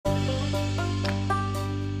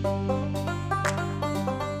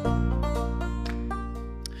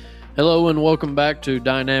Hello and welcome back to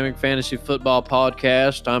Dynamic Fantasy Football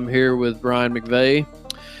Podcast. I'm here with Brian McVeigh.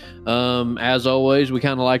 As always, we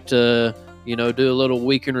kind of like to, do a little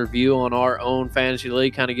week in review on our own fantasy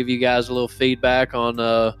league, kind of give you guys a little feedback on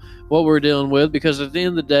what we're dealing with. Because at the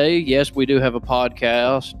end of the day, yes, we do have a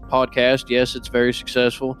podcast. Yes, it's very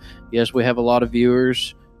successful. Yes, we have a lot of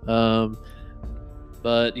viewers. But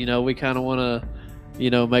we kind of want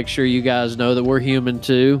to, make sure you guys know that we're human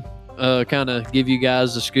too. Kind of give you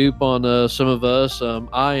guys the scoop on some of us.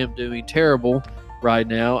 I am doing terrible right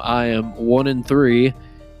now. I am 1-3.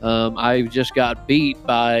 I just got beat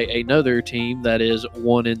by another team that is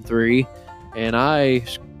 1-3, and I,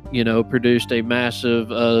 produced a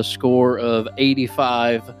massive score of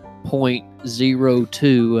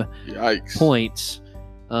 85.02 Yikes. points.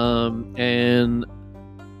 And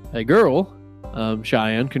a girl,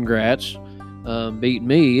 Cheyenne, congrats, beat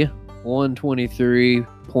me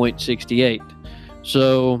 123.68.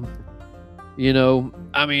 So,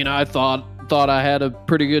 I thought I had a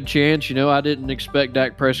pretty good chance. I didn't expect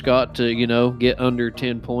Dak Prescott to, get under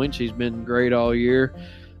 10 points. He's been great all year.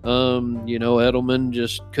 Edelman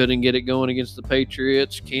just couldn't get it going against the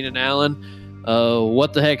Patriots. Keenan Allen,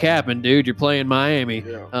 what the heck happened, dude? You're playing Miami.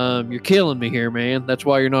 Yeah. You're killing me here, man. That's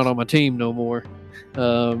why you're not on my team no more.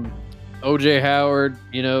 OJ Howard,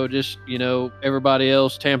 everybody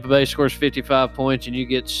else, Tampa Bay scores 55 points and you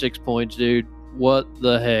get 6 points, dude. What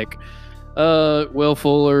the heck? Will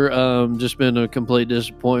Fuller, just been a complete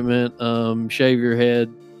disappointment. Shave your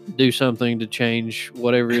head, do something to change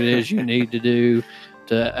whatever it is you need to do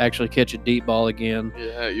to actually catch a deep ball again.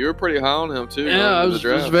 Yeah, you were pretty high on him too. Yeah, I was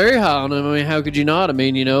very high on him. I mean, how could you not? I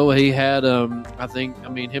mean, he had, him and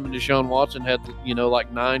Deshaun Watson had,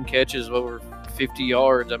 like 9 catches of over 50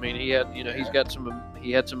 yards. I mean, he had, he had some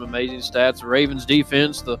amazing stats. The Ravens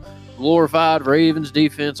defense, the glorified Ravens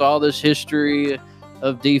defense, all this history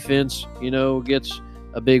of defense, gets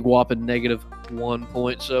a big whopping -1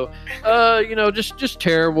 point. So, just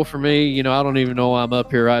terrible for me. I don't even know why I'm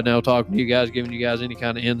up here right now talking to you guys, giving you guys any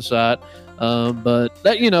kind of insight. But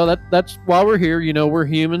that's why we're here. We're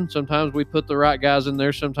human. Sometimes we put the right guys in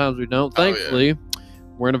there. Sometimes we don't. Thankfully,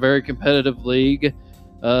 we're in a very competitive league.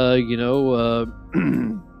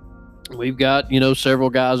 We've got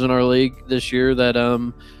several guys in our league this year that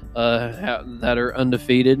that are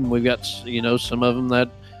undefeated, and we've got some of them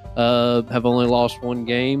that have only lost 1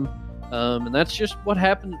 game, and that's just what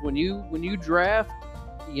happens when you draft.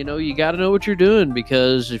 You got to know what you're doing,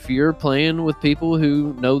 because if you're playing with people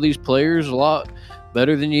who know these players a lot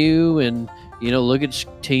better than you, and look at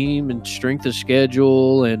team and strength of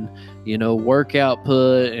schedule and work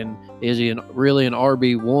output, and is he really an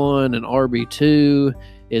RB1 and RB2?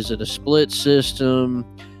 Is it a split system?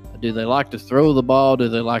 Do they like to throw the ball? Do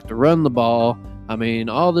they like to run the ball? I mean,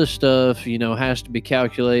 all this stuff, has to be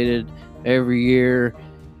calculated every year.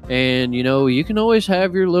 And, you can always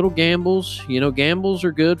have your little gambles. Gambles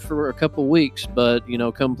are good for a couple weeks, but,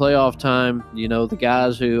 come playoff time, the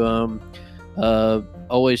guys who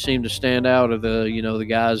always seem to stand out are the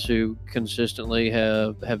guys who consistently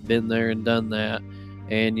have been there and done that.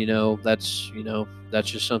 And, that's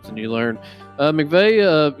just something you learn.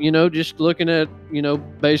 McVeigh, just looking at,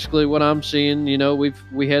 basically what I'm seeing,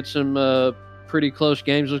 we had some pretty close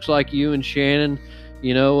games. Looks like you and Shannon,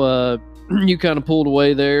 you kind of pulled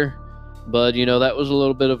away there. But, that was a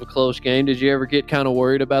little bit of a close game. Did you ever get kind of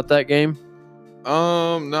worried about that game?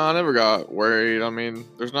 No, I never got worried. I mean,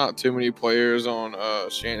 there's not too many players on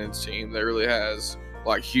Shannon's team that really has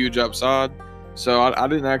like huge upside. So I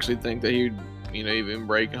didn't actually think that he'd even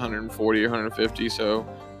break 140 or 150. So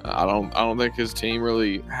I don't think his team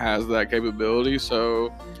really has that capability. So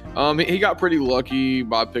he got pretty lucky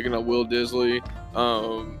by picking up Will Disley.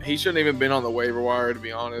 He shouldn't even been on the waiver wire, to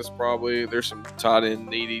be honest. Probably there's some tight end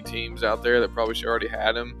needy teams out there that probably should already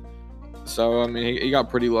had him. So I mean, he got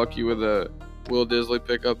pretty lucky with a Will Disley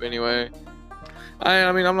pickup anyway. I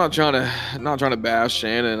mean, I'm not trying to bash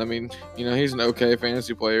Shannon. I mean, he's an okay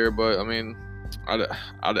fantasy player, but I mean,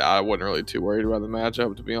 I wasn't really too worried about the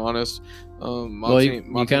matchup, to be honest.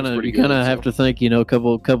 You kind of have to think, a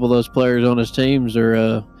couple of those players on his teams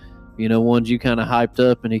are, ones you kind of hyped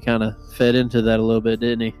up, and he kind of fed into that a little bit,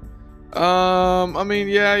 didn't he? I mean,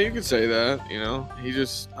 yeah, you could say that. He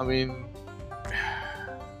just,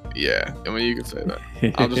 yeah, you could say that.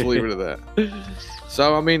 I'll just leave it at that.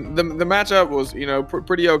 So, I mean, the matchup was,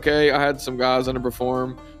 pretty okay. I had some guys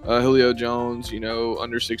underperform. Julio Jones,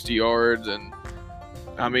 under 60 yards. And,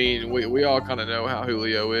 I mean, we all kind of know how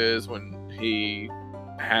Julio is when he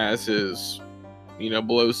has his,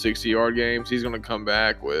 below 60-yard games. He's going to come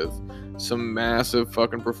back with some massive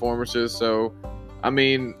fucking performances. So, I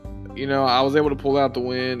mean, I was able to pull out the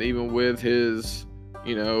win even with his,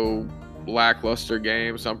 lackluster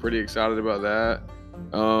game. So I'm pretty excited about that.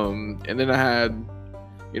 And then I had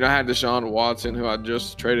Deshaun Watson, who I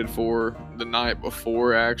just traded for the night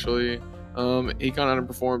before, actually. He kind of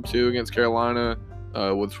underperformed too against Carolina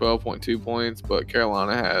with 12.2 points, but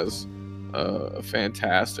Carolina has a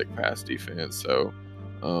fantastic pass defense. So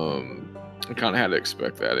I kind of had to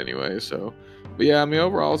expect that anyway. So, but yeah, I mean,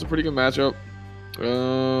 overall, it's a pretty good matchup.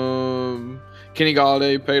 Kenny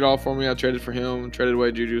Golladay paid off for me. I traded for him, traded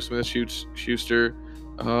away Juju Smith-Schuster.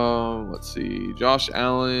 Let's see, Josh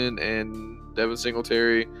Allen and Devin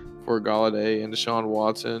Singletary for Golladay and Deshaun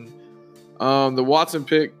Watson. The Watson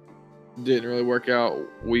pick didn't really work out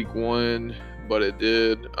week 1, but it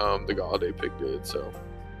did. The Golladay pick did, so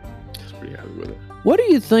I was pretty happy with it. What do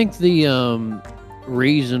you think the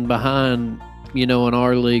reason behind, in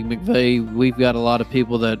our league, McVay, we've got a lot of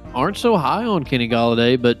people that aren't so high on Kenny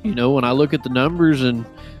Golladay, but, when I look at the numbers and,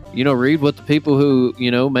 read what the people who,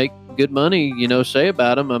 make good money, say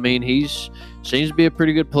about him, I mean, seems to be a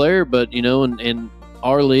pretty good player, but, in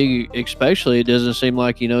our league especially, it doesn't seem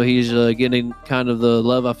like, he's getting kind of the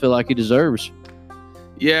love I feel like he deserves.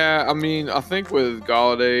 Yeah, I mean, I think with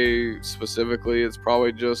Golladay specifically, it's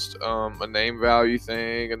probably just a name value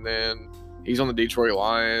thing, and then he's on the Detroit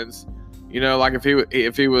Lions. Like if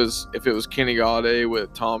it was Kenny Golladay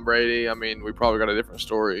with Tom Brady, I mean, we probably got a different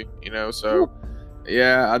story. So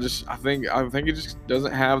yeah, I think he just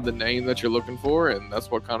doesn't have the name that you're looking for, and that's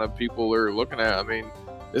what kind of people are looking at. I mean,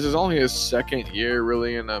 this is only his second year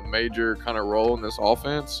really in a major kind of role in this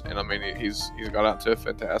offense, and I mean, he's got out to a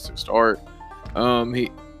fantastic start. He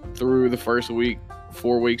through the first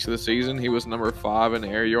 4 weeks of the season, he was number 5 in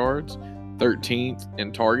air yards, 13th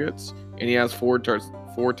in targets, and he has 4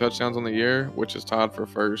 touchdowns on the year, which is tied for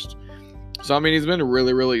first. So I mean, he's been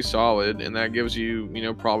really, really solid, and that gives you,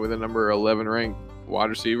 probably the number 11 ranked wide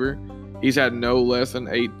receiver. He's had no less than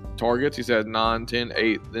 8 targets. He's had 9, 10,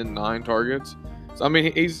 8, then 9 targets. So I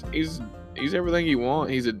mean, he's everything you want.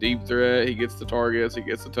 He's a deep threat. He gets the targets. He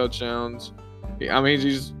gets the touchdowns. I mean,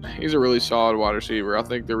 he's a really solid wide receiver. I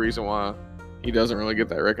think the reason why he doesn't really get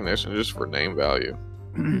that recognition is just for name value.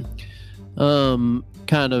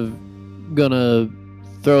 Kind of gonna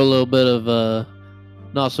throw a little bit of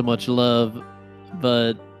not so much love,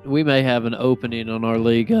 but we may have an opening on our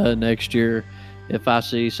league next year if I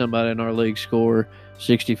see somebody in our league score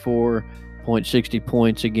 64.60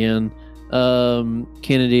 points again.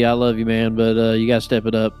 Kennedy, I love you, man, but you gotta step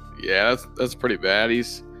it up. Yeah, that's pretty bad.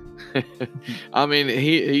 I mean,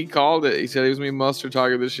 he called it. He said he was gonna be mustard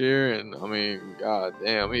target this year, and I mean, god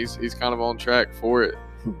damn, he's kind of on track for it.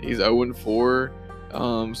 He's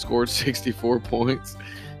 0-4, scored 64 points.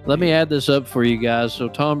 Let me add this up for you guys. So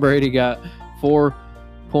Tom Brady got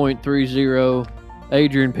 4.30.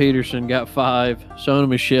 Adrian Peterson got 5. Sony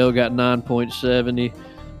Michel got 9.70.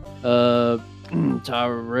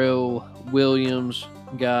 Tyrell Williams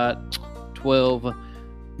got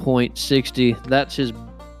 12.60. That's his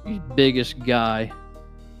biggest guy.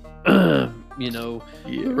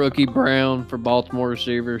 Rookie Brown for Baltimore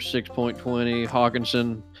receiver, 6.20.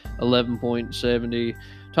 Hawkinson, 11.70.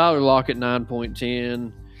 Tyler Lockett,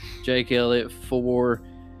 9.10. Jake Elliott, 4.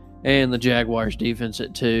 And the Jaguars defense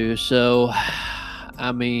at 2. So,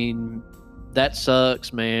 I mean, that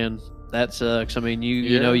sucks, man. That sucks. I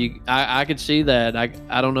mean, I could see that.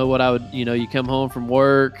 I don't know what I would, you come home from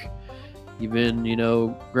work, you've been,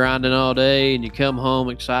 grinding all day, and you come home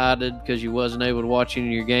excited because you wasn't able to watch any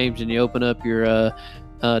of your games, and you open up your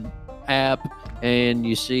app and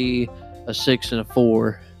you see a 6 and a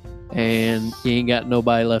 4, and you ain't got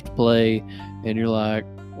nobody left to play, and you're like,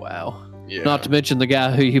 wow. Yeah. Not to mention the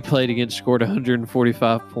guy who you played against scored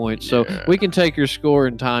 145 points. So we can take your score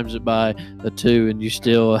and times it by a 2, and you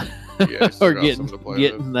still are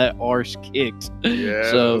getting that arse kicked. Yeah,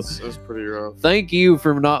 so that's pretty rough. Thank you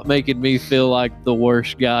for not making me feel like the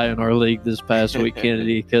worst guy in our league this past week,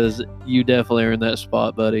 Kennedy, because you definitely are in that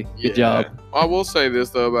spot, buddy. Good job. I will say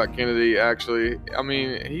this, though, about Kennedy, actually. I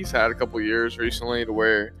mean, he's had a couple years recently to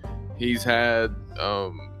where he's had,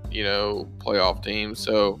 playoff teams.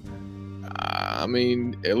 So, I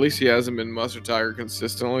mean, at least he hasn't been mustard tiger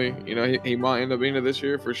consistently. He might end up being it this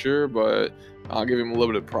year for sure, but I'll give him a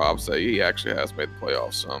little bit of props that he actually has made the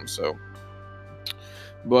playoffs some. So,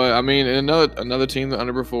 but I mean, another team that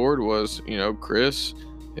underperformed was Chris.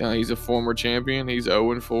 Yeah, he's a former champion. He's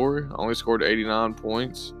 0-4, only scored 89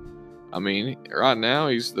 points. I mean, right now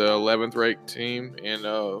he's the 11th ranked team and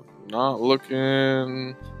not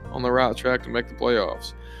looking on the right track to make the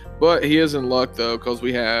playoffs. But he is in luck, though, because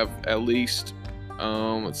we have at least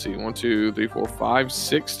let's see, 1, 2, 3, 4, 5,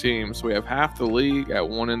 6 teams. So we have half the league at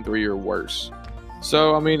 1-3 or worse.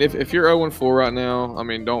 So I mean, if you're 0-4 right now, I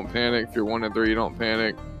mean, don't panic. If you're 1-3, don't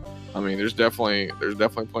panic. I mean, there's definitely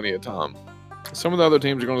plenty of time. Some of the other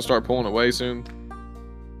teams are going to start pulling away soon.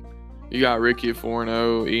 You got Ricky at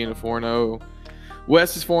 4-0, Ian at 4-0.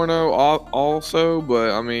 Wes is 4-0 also,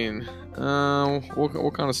 but I mean,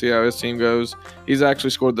 we'll kind of see how his team goes. He's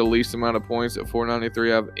actually scored the least amount of points at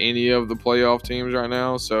 493 out of any of the playoff teams right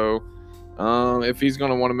now. So if he's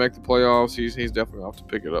going to want to make the playoffs, he's definitely off to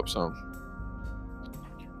pick it up some.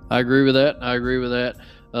 I agree with that.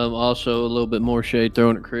 Also, a little bit more shade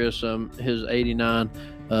thrown at Chris. His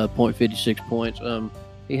 89.56 points.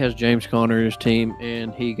 He has James Conner in his team,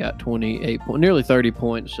 and he got 28 points, nearly 30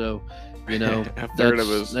 points. So, you know,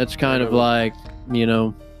 that's kind of like, you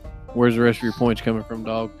know, where's the rest of your points coming from,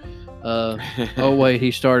 dog? Oh, wait,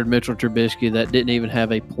 he started Mitchell Trubisky. That didn't even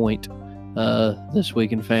have a point this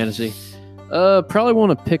week in fantasy. Probably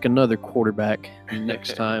want to pick another quarterback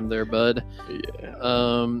next time there, bud.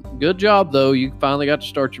 Yeah. Good job, though. You finally got to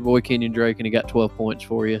start your boy Kenyon Drake, and he got 12 points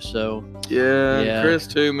for you. So, yeah. Chris,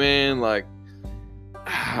 too, man. Like,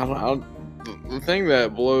 the thing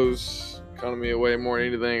that blows kind of me away more than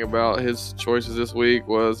anything about his choices this week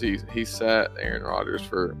was he sat Aaron Rodgers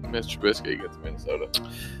for Mr. Trubisky against Minnesota.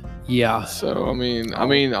 Yeah. So, I mean,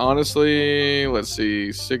 honestly, let's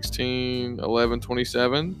see, 16, 11,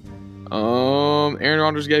 27. Aaron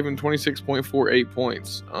Rodgers gave him 26.48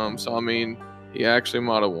 points. So, I mean, he actually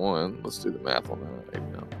might have won. Let's do the math on that. 8,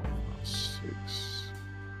 9, 6.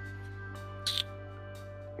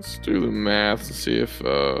 Let's do the math to see if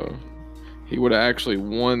he would have actually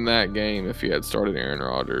won that game if he had started Aaron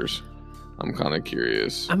Rodgers. I'm kind of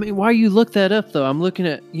curious. I mean, why you look that up, though? I'm looking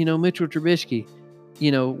at, Mitchell Trubisky.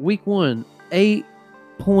 Week 1,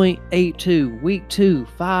 8.82. Week 2,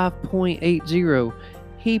 5.80.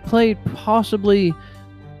 He played possibly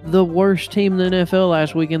the worst team in the NFL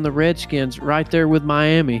last week in the Redskins, right there with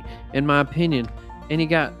Miami, in my opinion. And he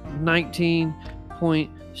got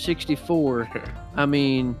 19.64. I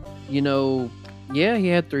mean, yeah, he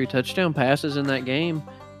had 3 touchdown passes in that game,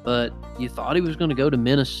 but you thought he was going to go to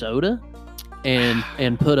Minnesota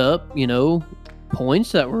and put up,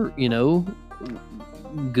 points that were,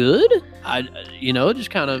 good. It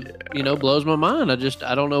just kind of, blows my mind. I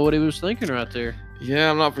don't know what he was thinking right there.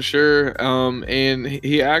 Yeah, I'm not for sure. And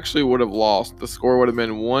he actually would have lost. The score would have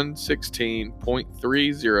been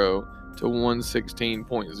 116.30 to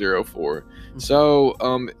 116.04.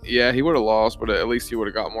 So, yeah, he would have lost, but at least he would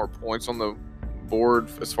have got more points on the board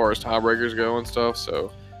as far as tiebreakers go and stuff.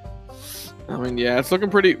 So, I mean, yeah, it's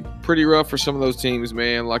looking pretty rough for some of those teams,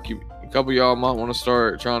 man. Like a couple of y'all might want to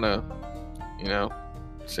start trying to,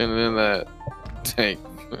 send it in that tank.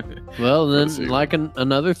 Well, then, like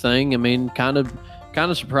another thing, I mean, kind of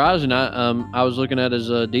surprising. I was looking at his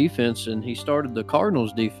defense, and he started the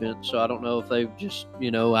Cardinals defense. So I don't know if they've just,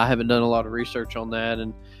 I haven't done a lot of research on that.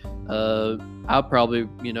 And I probably,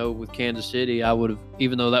 with Kansas City, I would have,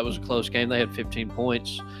 even though that was a close game, they had 15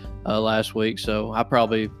 points last week. So I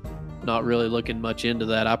probably not really looking much into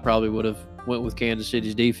that. I probably would have went with Kansas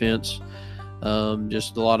City's defense.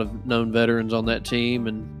 Just a lot of known veterans on that team,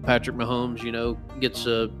 and Patrick Mahomes, gets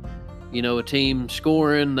a team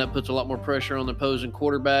scoring that puts a lot more pressure on the opposing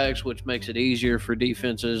quarterbacks, which makes it easier for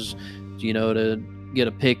defenses, to get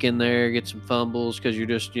a pick in there, get some fumbles, because you're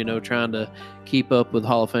just, trying to keep up with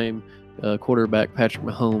Hall of Fame quarterback Patrick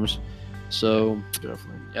Mahomes. So,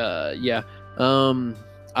 definitely, yeah.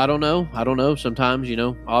 I don't know. Sometimes,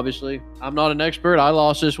 obviously, I'm not an expert. I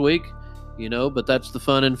lost this week. But that's the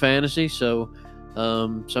fun in fantasy. So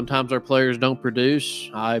sometimes our players don't produce.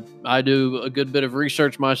 I do a good bit of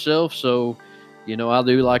research myself. So, I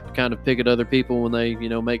do like to kind of pick at other people when they,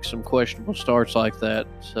 make some questionable starts like that.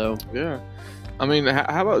 So, yeah. I mean,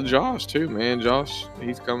 how about Josh too, man? Josh,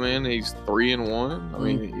 he's come in, he's 3-1. I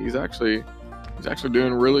mean, he's actually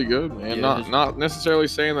doing really good, man. Yeah, not necessarily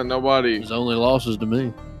saying that nobody. His only losses to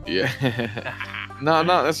me. Yeah. not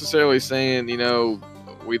necessarily saying,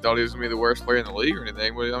 we thought he was going to be the worst player in the league or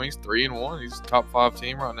anything, but I mean, he's 3-1. He's a top 5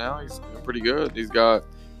 team right now. He's doing pretty good. He's got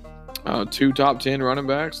 2 top 10 running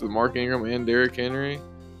backs, with Mark Ingram and Derrick Henry.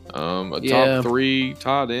 Top 3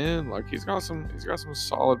 tight end. Like he's got some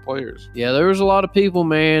solid players. Yeah, there was a lot of people,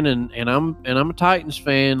 man, and I'm a Titans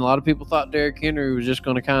fan. A lot of people thought Derrick Henry was just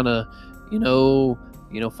going to kind of,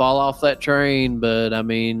 fall off that train, but I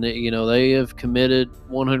mean, they have committed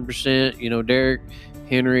 100%. Derrick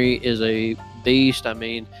Henry is a beast. I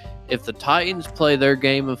mean, if the Titans play their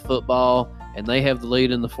game of football and they have the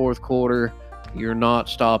lead in the 4th quarter, you're not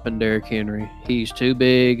stopping Derrick Henry. He's too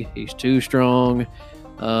big. He's too strong.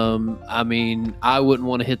 I mean, I wouldn't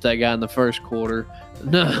want to hit that guy in the first quarter,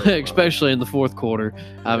 no, especially in the fourth quarter.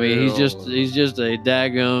 I mean, he's just a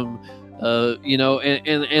daggum.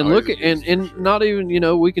 And look at and not even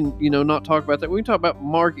we can not talk about that. We can talk about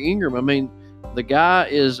Mark Ingram. I mean, the guy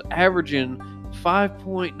is averaging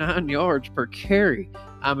 5.9 yards per carry.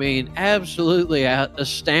 I mean, absolutely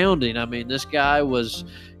astounding. I mean, this guy was,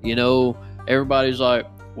 everybody's like,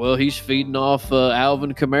 well, he's feeding off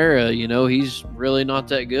Alvin Kamara. He's really not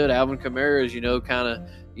that good. Alvin Kamara is, kind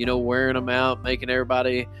of, wearing him out, making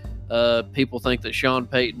everybody, people think that Sean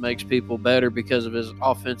Payton makes people better because of his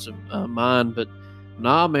offensive mind. But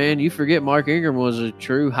nah, man, you forget Mark Ingram was a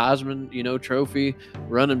true Heisman, trophy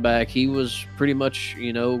running back. He was pretty much,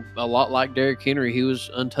 a lot like Derrick Henry. He was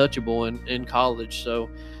untouchable in college. So,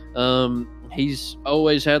 he's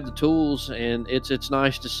always had the tools, and it's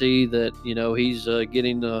nice to see that he's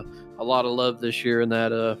getting a lot of love this year in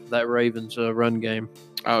that Ravens run game.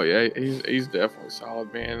 Oh yeah, he's definitely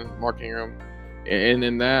solid, man. Mark Ingram, and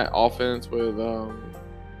in that offense with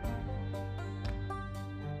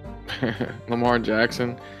Lamar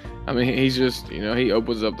Jackson, I mean, he's just he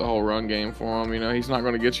opens up the whole run game for him. He's not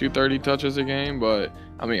going to get you 30 touches a game, but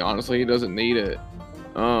I mean, honestly, he doesn't need it.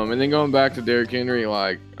 And then going back to Derrick Henry,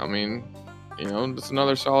 it's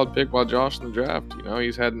another solid pick by Josh in the draft.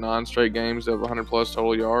 He's had 9 straight games of 100 plus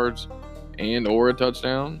total yards or a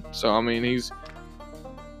touchdown. So I mean, he's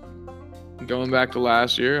going back to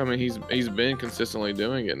last year. I mean, he's been consistently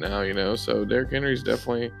doing it now. So Derrick Henry's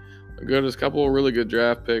definitely good. There's a couple of really good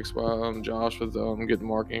draft picks by Josh with getting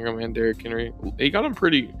Mark Ingram and Derrick Henry. He got him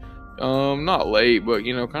pretty not late, but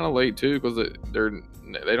kind of late too, because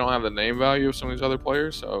they don't have the name value of some of these other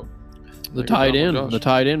players. So the tight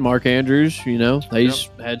end, Mark Andrews,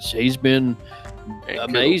 he's been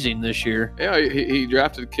amazing this year. Yeah, he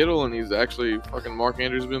drafted Kittle, and he's actually fucking Mark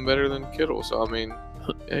Andrews been better than Kittle. So I mean,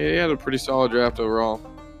 he had a pretty solid draft overall.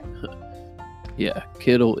 Yeah,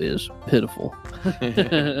 Kittle is pitiful.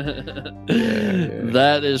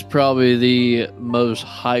 That is probably the most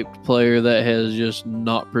hyped player that has just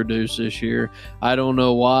not produced this year. I don't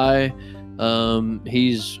know why.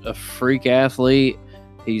 He's a freak athlete.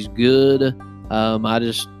 He's good.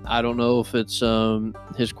 I don't know if it's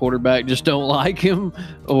his quarterback just don't like him,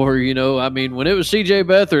 or I mean, when it was C.J.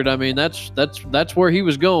 Beathard, I mean that's where he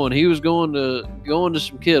was going. He was going to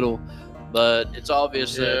some Kittle, but it's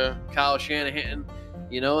obvious that Kyle Shanahan,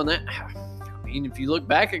 and that. I mean, if you look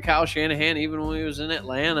back at Kyle Shanahan, even when he was in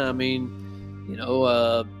Atlanta, I mean,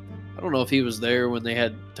 I don't know if he was there when they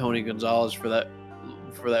had Tony Gonzalez for that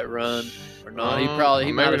run or not.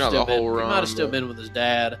 He might have still been with his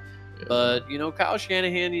dad. Yeah. But Kyle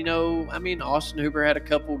Shanahan, I mean, Austin Hooper had a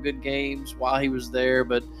couple good games while he was there,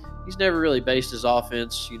 but he's never really based his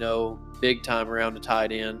offense, big time around a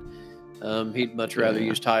tight end. He'd much rather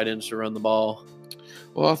use tight ends to run the ball.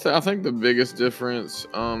 Well, I think the biggest difference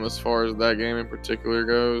as far as that game in particular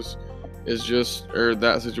goes is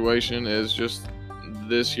that situation is just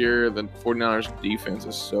this year the 49ers defense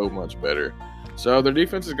is so much better. So their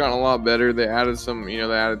defense has gotten a lot better. They added they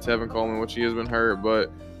added Tevin Coleman, which he has been hurt,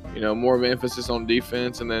 but more of an emphasis on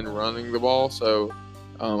defense and then running the ball. So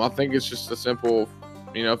I think it's just a simple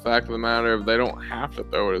fact of the matter of they don't have to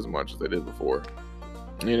throw it as much as they did before.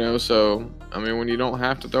 So I mean, when you don't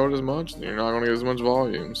have to throw it as much, you're not going to get as much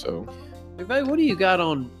volume. So, McVay, what do you got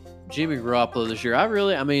on Jimmy Garoppolo this year? I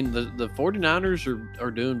mean, the 49ers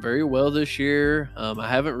are doing very well this year. I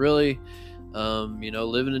haven't really,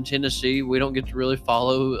 living in Tennessee, we don't get to really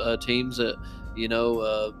follow teams that,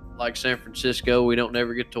 like San Francisco. We don't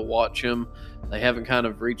never get to watch them. They haven't kind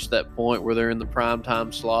of reached that point where they're in the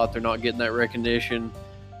primetime slot. They're not getting that recognition.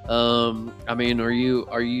 I mean, are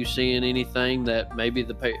you seeing anything that maybe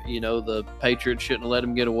the Patriots shouldn't have let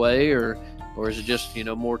him get away, or is it just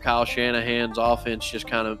more Kyle Shanahan's offense just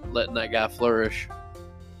kind of letting that guy flourish?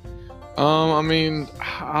 I mean,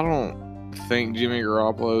 I don't think Jimmy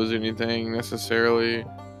Garoppolo is anything necessarily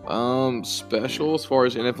special as far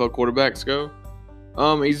as NFL quarterbacks go.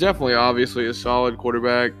 He's definitely obviously a solid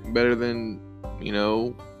quarterback, better than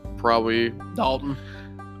probably Dalton.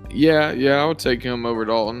 Yeah, I would take him over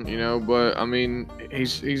Dalton, but I mean,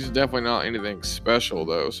 he's definitely not anything special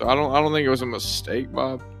though. So I don't think it was a mistake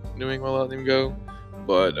by New England letting him go.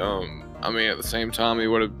 But I mean, at the same time, he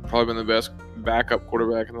would have probably been the best backup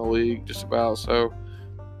quarterback in the league, just about. So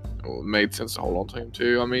it made sense to hold on to him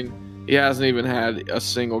too. I mean, he hasn't even had a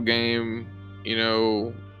single game,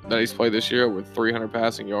 that he's played this year with 300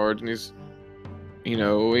 passing yards, and he's, he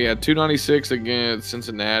had 296 against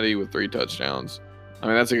Cincinnati with 3 touchdowns. I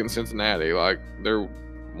mean, that's against Cincinnati. Like, they're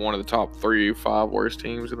one of the top 3-5 worst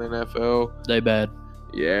teams in the NFL. They bad.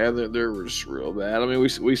 Yeah, they're just real bad. I mean,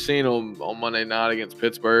 we seen them on Monday night against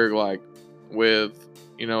Pittsburgh, like with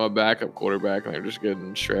a backup quarterback, and they're just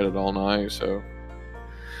getting shredded all night. So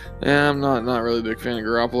yeah, I'm not really a big fan of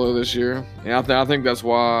Garoppolo this year. Yeah, I think that's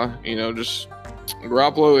why just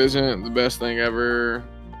Garoppolo isn't the best thing ever.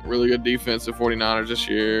 Really good defensive 49ers this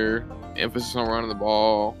year. Emphasis on running the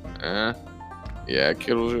ball. Yeah,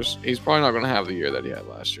 Kittle's he's probably not going to have the year that he had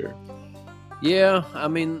last year. Yeah, I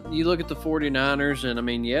mean, you look at the 49ers, and I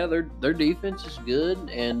mean, yeah, their defense is good,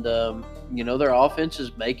 and their offense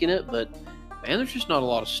is making it, but man, there's just not a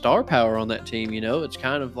lot of star power on that team. It's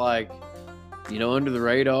kind of like under the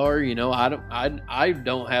radar. I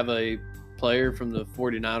don't have a player from the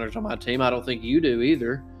 49ers on my team. I don't think you do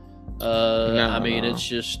either. I mean,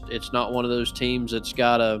 it's not one of those teams that's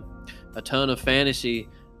got a ton of fantasy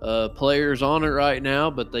players on it right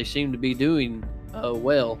now, but they seem to be doing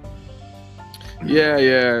well. Yeah,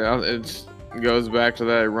 it goes back to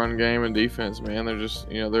that run game and defense, man. They're just,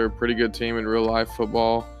 they're a pretty good team in real life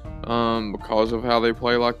football because of how they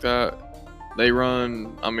play like that. They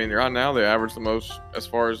run, I mean, right now they average the most as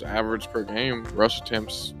far as average per game rush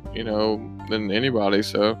attempts, than anybody.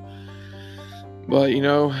 So, but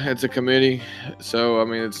it's a committee, so I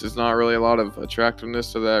mean, it's not really a lot of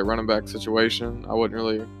attractiveness to that running back situation. I wouldn't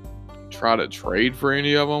really try to trade for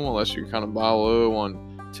any of them unless you kind of buy low on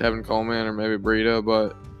Tevin Coleman or maybe Breida,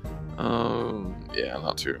 but yeah,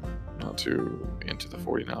 not too into the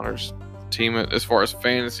 49ers team as far as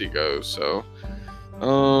fantasy goes. So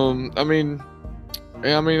I mean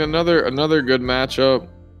another good matchup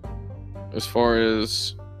as far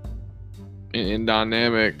as in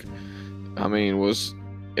dynamic. I mean, it's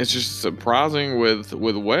just surprising with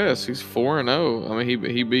Wes. He's 4-0. I mean,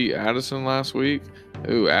 he beat Addison last week.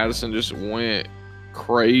 Ooh, Addison just went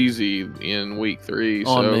crazy in week 3.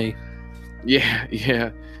 On me.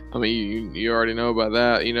 Yeah. I mean, you already know about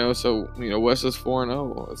that, So Wes is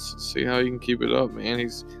 4-0. Let's see how he can keep it up, man.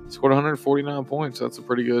 He's scored 149 points. That's a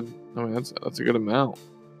pretty good. I mean, that's a good amount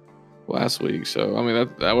last week. So I mean,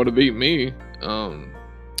 that would have beat me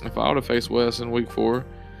if I would have faced Wes in week 4.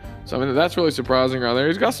 So I mean, that's really surprising right there.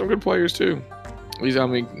 He's got some good players too.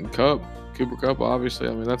 Cooper Kupp, obviously.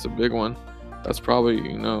 I mean, that's a big one. That's probably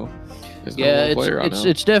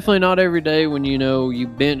it's definitely not every day when you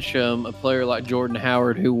bench a player like Jordan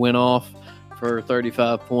Howard who went off for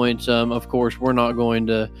 35 points. Of course, we're not going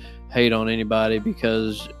to hate on anybody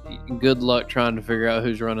because good luck trying to figure out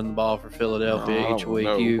who's running the ball for Philadelphia each week.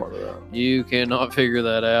 You cannot figure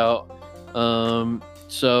that out.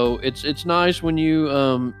 So it's nice when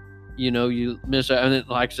you you miss out. And then,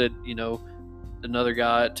 like I said, another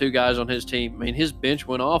guy, 2 guys on his team. I mean, his bench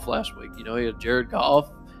went off last week. He had Jared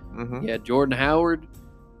Goff. Mm-hmm. He had Jordan Howard.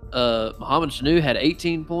 Mohamed Sanu had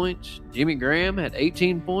 18 points. Jimmy Graham had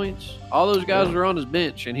 18 points. All those guys were on his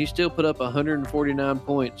bench, and he still put up 149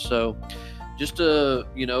 points. So, just a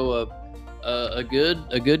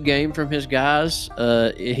good game from his guys.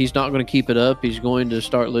 He's not going to keep it up. He's going to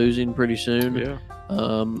start losing pretty soon. Yeah.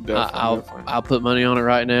 Definitely. I'll put money on it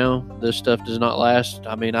right now. This stuff does not last.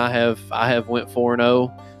 I mean, I have went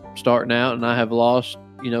 4-0 starting out, and I have lost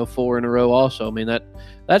 4 in a row also. I mean, that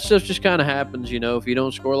stuff just kind of happens. If you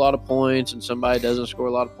don't score a lot of points and somebody doesn't score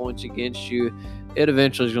a lot of points against you, it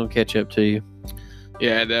eventually is going to catch up to you.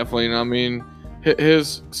 Yeah, definitely. I mean,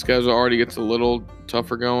 his schedule already gets a little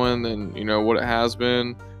tougher going than what it has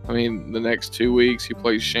been. I mean, the next 2 weeks he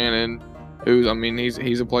plays Shannon, he's a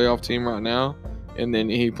playoff team right now. And then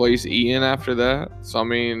he plays Ian after that. So, I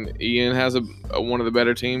mean, Ian has one of the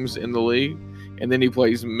better teams in the league. And then he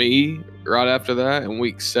plays me right after that in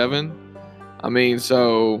week 7. I mean,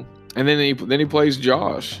 so, and then he plays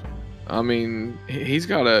Josh. I mean, he's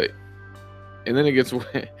got and then it gets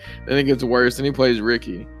worse. Then he plays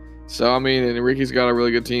Ricky. So, I mean, and Ricky's got a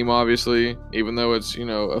really good team, obviously, even though it's,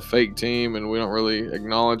 a fake team and we don't really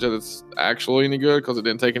acknowledge that it's actually any good because it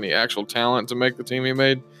didn't take any actual talent to make the team he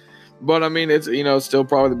made. But I mean, it's still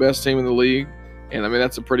probably the best team in the league, and I mean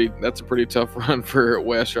that's a pretty tough run for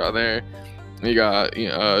Wes right there. You got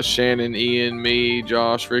Shannon, Ian, me,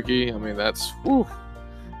 Josh, Ricky. I mean that's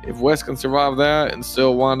if Wes can survive that and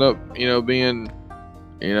still wind up being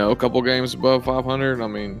a couple games above 500. I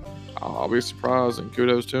mean I'll be surprised, and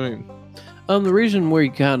kudos to him. The reason where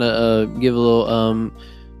you kind of give a little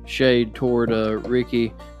shade toward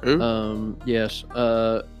Ricky. Who? Yes.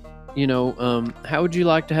 How would you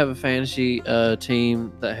like to have a fantasy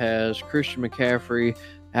team that has Christian McCaffrey,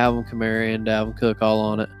 Alvin Kamara, and Dalvin Cook all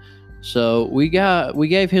on it? So we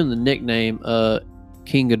gave him the nickname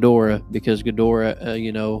King Ghidorah because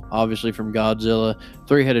Ghidorah, obviously from Godzilla,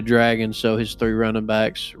 3-headed dragon. So his 3 running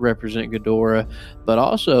backs represent Ghidorah, but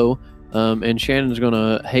also And Shannon's going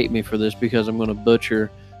to hate me for this because I'm going to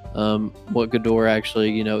butcher what Ghidorah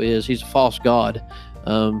actually, is. He's a false god.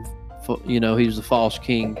 He's the false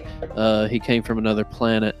king. He came from another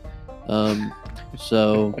planet.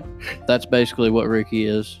 So that's basically what Ricky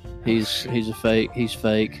is. He's a fake. He's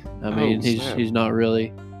fake. I mean, he's not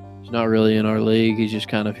really in our league. He's just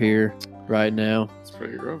kind of here right now. It's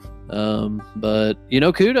pretty rough. But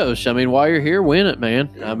kudos. I mean, while you're here, win it, man.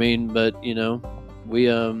 Yeah. I mean, but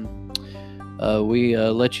we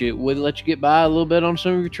let you get by a little bit on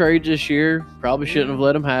some of your trades this year. Probably shouldn't have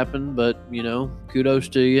let them happen, but kudos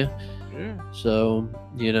to you. Yeah. So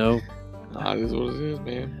That is what it is,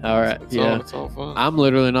 man. All right. It's all fun. I'm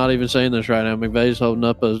literally not even saying this right now. McVay's holding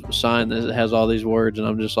up a sign that has all these words, and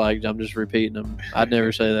I'm just repeating them. I'd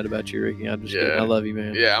never say that about you, Ricky. I'm just kidding. I love you,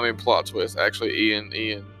 man. Yeah, I mean, plot twist. Actually,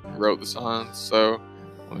 Ian wrote the signs, so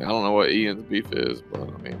I don't know what Ian's beef is, but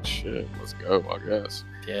I mean, shit, let's go, I guess.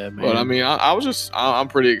 Yeah, man. But I mean, I'm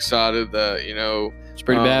pretty excited that it's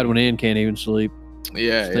pretty bad when Ian can't even sleep.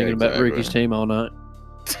 Yeah, thinking about Ricky's team all night.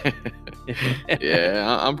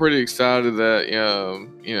 Yeah, I'm pretty excited that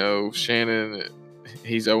Shannon,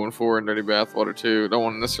 he's 0-4 in Dirty Bathwater too. Don't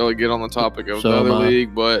want to necessarily get on the topic of the other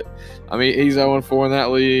league, but I mean he's 0-4 in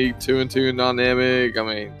that league, 2-2 in dynamic. I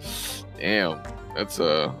mean, damn, it's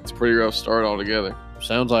a pretty rough start altogether.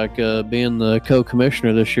 Sounds like being the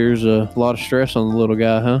co-commissioner this year is a lot of stress on the little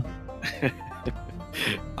guy, huh?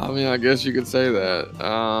 I mean, I guess you could say that.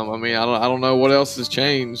 I mean, I don't know what else has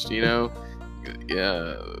changed. Yeah.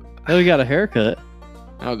 Oh, he got a haircut.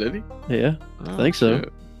 Oh, did he? Yeah, I think so.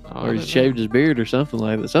 Or he shaved his beard or something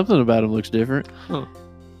like that. Something about him looks different. Huh.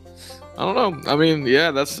 I don't know. I mean,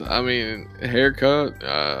 yeah, haircut.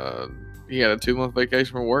 He had a 2-month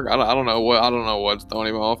vacation from work. I don't know what's throwing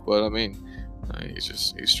him off, but I mean,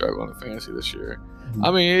 he's struggling in fantasy this year. Mm-hmm.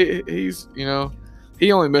 I mean, he's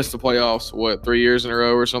he only missed the playoffs 3 years in a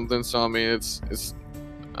row or something. So I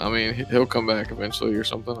mean, he'll come back eventually or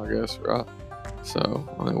something, I guess, right? So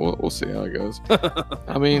I mean, we'll see how it goes.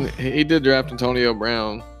 I mean, he did draft Antonio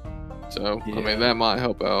Brown, so yeah. I mean that might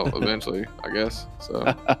help out eventually, I guess. So,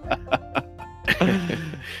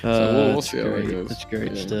 we'll see how it goes. That's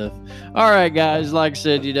great stuff. All right, guys. Like I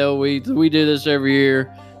said, we do this every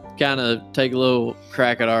year, kind of take a little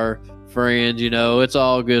crack at our friends. It's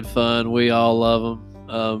all good fun. We all love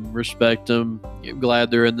them, respect them. Glad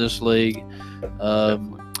they're in this league.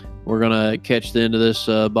 We're going to catch the end of this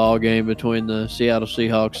ball game between the Seattle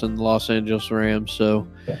Seahawks and the Los Angeles Rams. So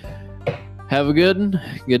have a good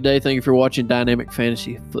day. Thank you for watching Dynamic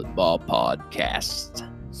Fantasy Football Podcast.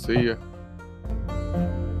 See ya.